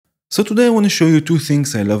So today I want to show you two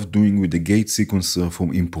things I love doing with the gate sequencer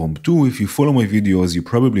from Impromptu. If you follow my videos, you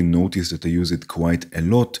probably noticed that I use it quite a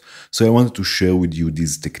lot, so I wanted to share with you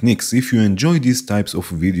these techniques. If you enjoy these types of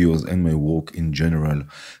videos and my work in general,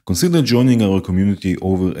 consider joining our community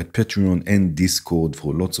over at Patreon and Discord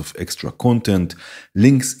for lots of extra content,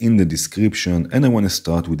 links in the description, and I want to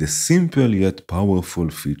start with a simple yet powerful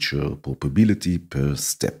feature, probability per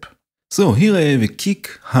step. So here I have a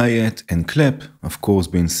kick, hi-hat and clap, of course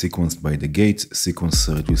being sequenced by the gate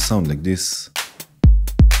sequencer. It will sound like this.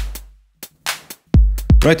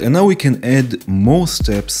 Right, and now we can add more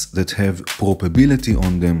steps that have probability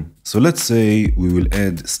on them. So let's say we will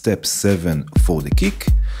add step 7 for the kick.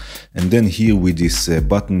 And then here with this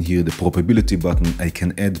button here, the probability button, I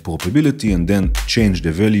can add probability and then change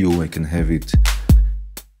the value. I can have it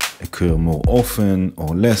occur more often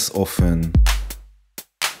or less often.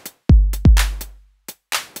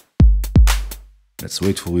 Let's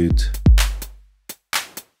wait for it.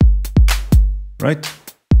 Right?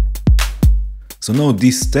 So now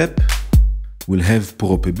this step will have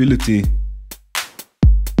probability.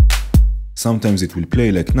 Sometimes it will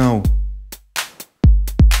play like now.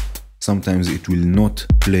 Sometimes it will not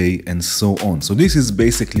play and so on. So this is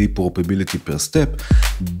basically probability per step.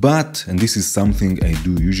 But, and this is something I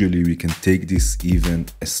do usually, we can take this even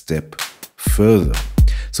a step further.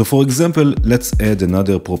 So for example, let's add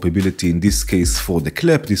another probability. In this case for the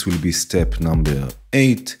clap, this will be step number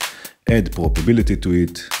 8. Add probability to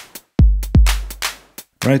it.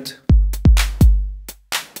 Right?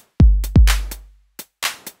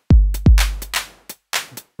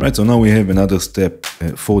 Right, so now we have another step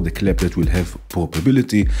for the clap that will have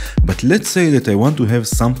probability. But let's say that I want to have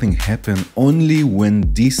something happen only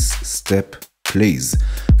when this step plays.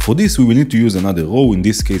 For this, we will need to use another row. In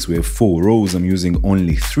this case, we have 4 rows. I'm using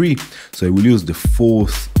only 3. So I will use the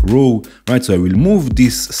 4th row, right? So I will move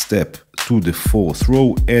this step to the 4th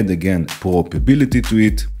row, add again probability to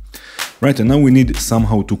it, right? And now we need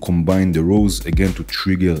somehow to combine the rows again to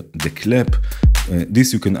trigger the clap.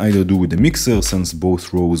 This you can either do with the mixer, since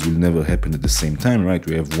both rows will never happen at the same time, right?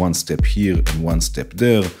 We have one step here and one step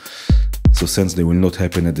there. So since they will not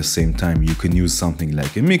happen at the same time, you can use something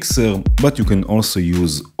like a mixer, but you can also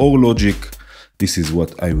use OR logic. This is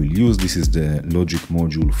what I will use. This is the logic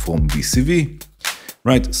module from VCV,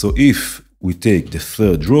 right? So if we take the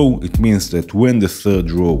 3rd row, it means that when the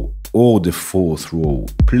 3rd row or the 4th row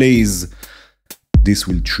plays, this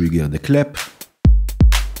will trigger the clap.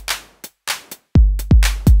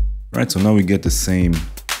 Right, so now we get the same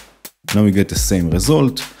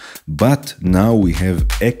result. But now we have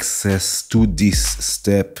access to this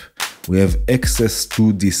step. We have access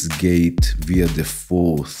to this gate via the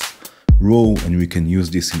 4th row, and we can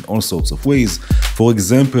use this in all sorts of ways. For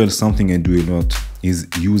example, something I do a lot is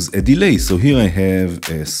use a delay. So here I have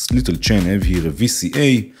a little chain. I have here a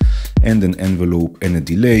VCA and an envelope and a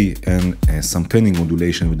delay and some panning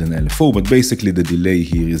modulation with an LFO. But basically the delay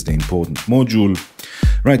here is the important module.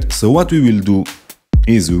 Right, so what we will do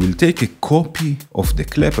is we will take a copy of the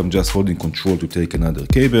clap. I'm just holding control to take another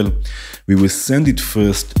cable. We will send it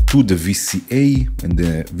first to the VCA, and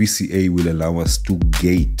the VCA will allow us to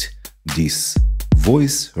gate this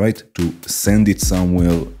voice, right? To send it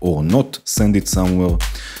somewhere or not send it somewhere.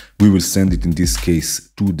 We will send it in this case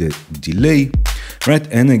to the delay, right?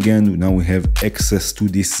 And again, now we have access to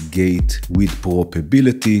this gate with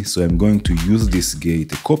probability. So I'm going to use this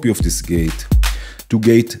gate, a copy of this gate, to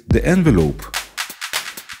gate the envelope.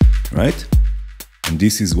 Right? And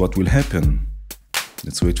this is what will happen.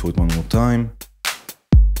 Let's wait for it one more time.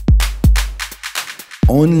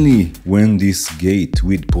 Only when this gate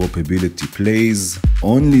with probability plays,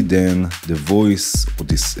 only then the voice, or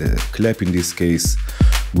this clap in this case,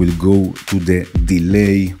 will go to the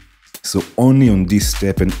delay. So only on this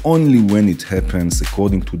step and only when it happens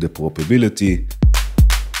according to the probability,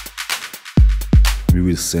 we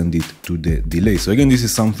will send it to the delay. So again, this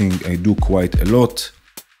is something I do quite a lot.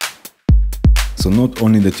 So not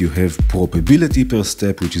only that you have probability per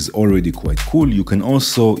step, which is already quite cool, you can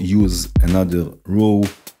also use another row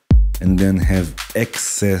and then have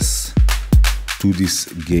access to this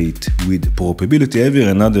gate with probability. I have here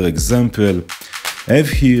another example. I have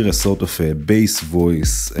here a sort of a bass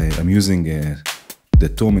voice. I'm using the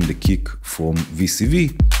tom and the kick from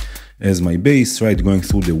VCV as my bass, right? Going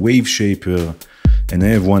through the wave shaper. And I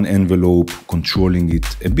have one envelope controlling it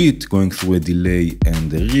a bit, going through a delay and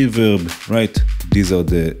the reverb, right? These are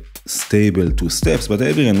the stable 2 steps, but I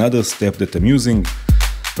have another step that I'm using,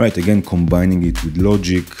 right? Again, combining it with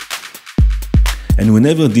logic. And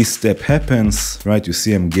whenever this step happens, right, you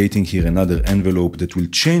see I'm gating here another envelope that will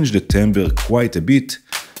change the timbre quite a bit.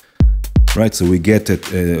 right? So we get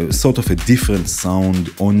a sort of a different sound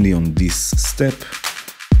only on this step.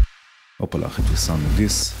 Hopala, it will sound like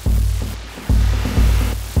this.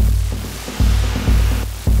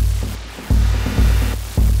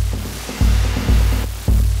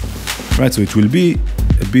 Right, so it will be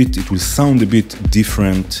it will sound a bit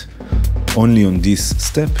different only on this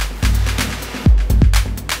step.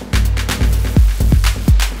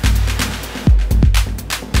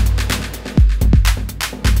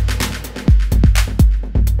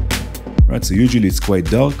 Right, so usually it's quite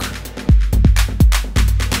dark.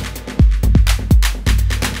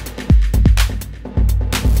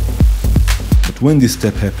 But when this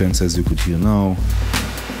step happens, as you could hear now,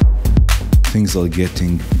 things are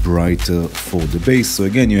getting brighter for the bass. So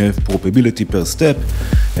again, you have probability per step,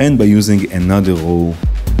 and by using another row,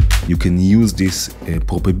 you can use this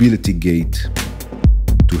probability gate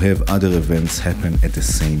to have other events happen at the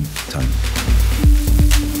same time.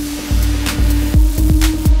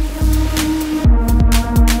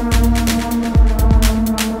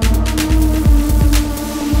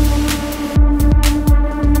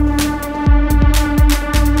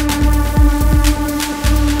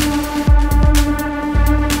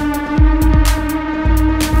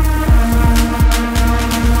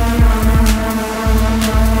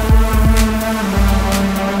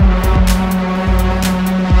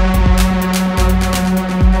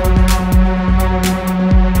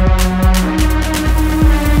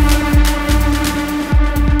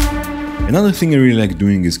 Another thing I really like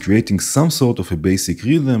doing is creating some sort of a basic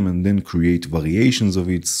rhythm and then create variations of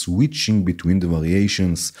it, switching between the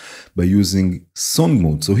variations by using song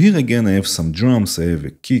mode. So here again I have some drums, I have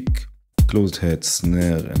a kick, closed hat,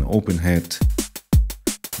 snare and open hat.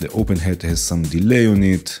 The open hat has some delay on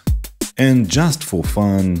it, and just for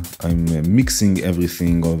fun I'm mixing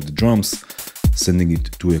everything of the drums, sending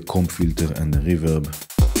it to a comp filter and a reverb.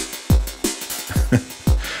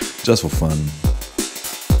 Just for fun.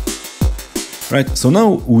 Right, so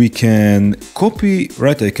now we can copy,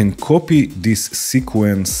 right, I can copy this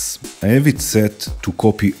sequence. I have it set to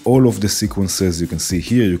copy all of the sequences. You can see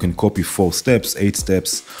here, you can copy 4 steps, 8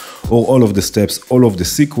 steps, or all of the steps, all of the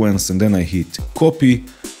sequence, and then I hit copy.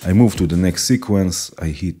 I move to the next sequence, I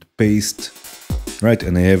hit paste, right,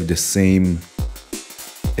 and I have the same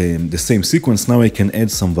sequence. Now I can add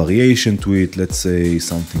some variation to it, let's say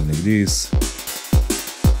something like this.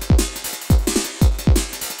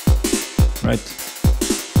 Right,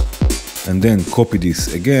 and then copy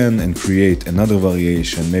this again and create another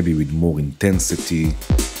variation, maybe with more intensity.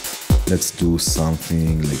 Let's do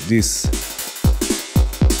something like this.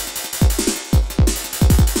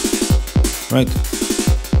 Right,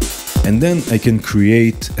 and then I can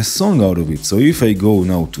create a song out of it. So if I go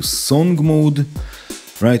now to song mode,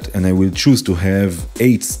 right, and I will choose to have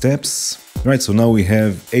 8 steps. Right, so now we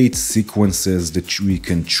have 8 sequences that we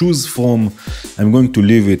can choose from. I'm going to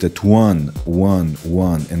leave it at 1, 1,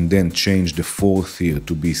 1, and then change the 4th here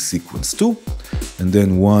to be sequence 2, and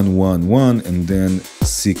then 1, 1, 1, and then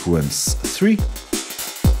sequence 3.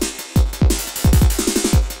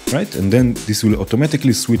 Right, and then this will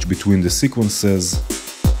automatically switch between the sequences,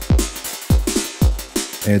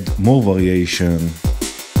 add more variation.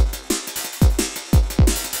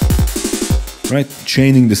 Right,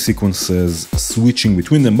 chaining the sequences, switching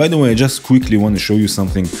between them. By the way, I just quickly want to show you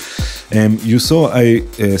something. You saw I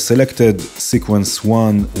selected sequence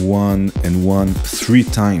 1, 1, and 1 3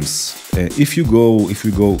 times. If we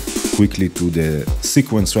go quickly to the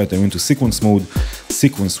sequence, right, I went to sequence mode,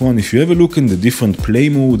 sequence 1. If you have a look in the different play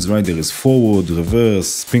modes, right, there is forward,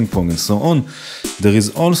 reverse, ping pong, and so on. There is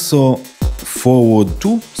also forward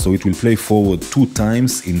 2, so it will play forward 2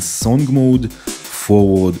 times in song mode.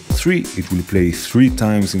 Forward 3, it will play 3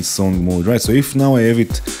 times in song mode, right? So if now I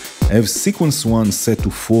have sequence 1 set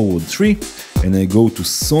to forward 3, and I go to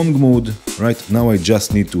song mode, right? Now I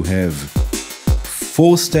just need to have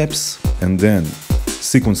 4 steps, and then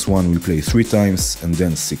sequence 1 will play 3 times, and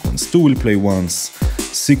then sequence 2 will play once,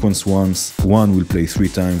 sequence 1 will play 3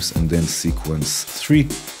 times, and then sequence 3.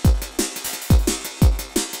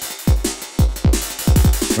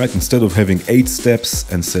 Right, instead of having 8 steps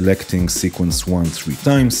and selecting sequence 1 3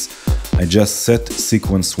 times, I just set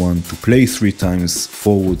sequence 1 to play 3 times,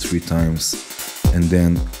 forward 3 times, and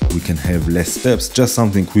then we can have less steps. Just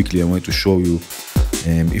something quickly I want to show you.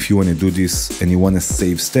 If you want to do this and you want to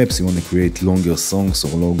save steps, you want to create longer songs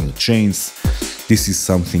or longer chains, this is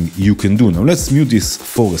something you can do. Now let's mute this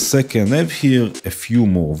for a second. I have here a few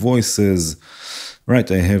more voices. Right,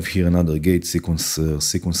 I have here another gate sequencer,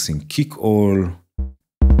 sequencing kick all.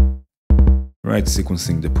 Right,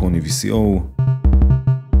 sequencing the Pony VCO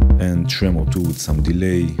and Tremor 2 with some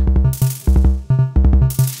delay.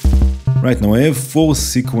 Right, now I have 4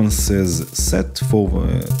 sequences set for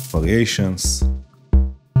variations.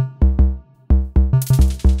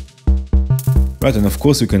 Right, and of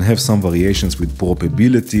course you can have some variations with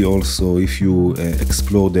probability also. If you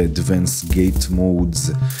explore the advanced gate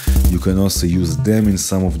modes, you can also use them in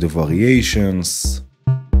some of the variations.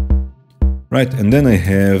 Right, and then I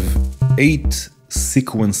have 8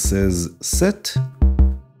 sequences set.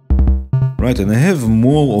 Right, and I have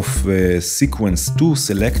more of sequence 2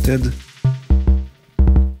 selected.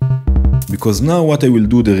 Because now what I will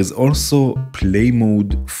do, there is also play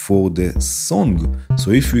mode for the song.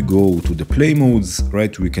 So if we go to the play modes,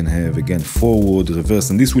 right, we can have again forward, reverse,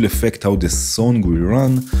 and this will affect how the song will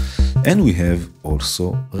run. And we have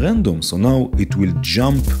also random. So now it will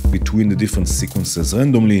jump between the different sequences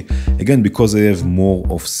randomly. Again, because I have more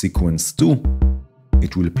of sequence 2,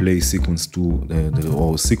 it will play sequence 2,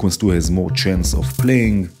 or sequence 2 has more chance of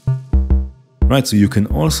playing. Right, so you can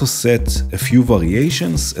also set a few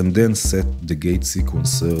variations and then set the gate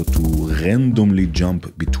sequencer to randomly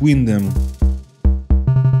jump between them.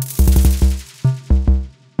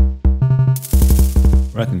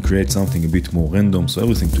 Right, and create something a bit more random, so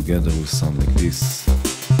everything together will sound like this.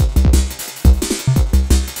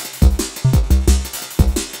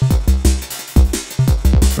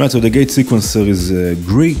 Right, so the gate sequencer is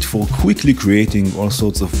great for quickly creating all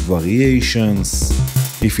sorts of variations.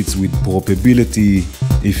 If it's with probability,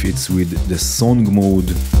 if it's with the song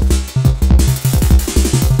mode.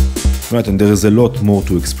 Right, and there is a lot more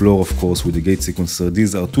to explore, of course, with the gate sequencer.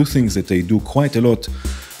 These are 2 things that I do quite a lot,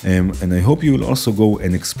 and I hope you will also go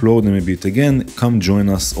and explore them a bit. Again, come join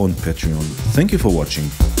us on Patreon. Thank you for watching.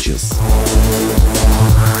 Cheers.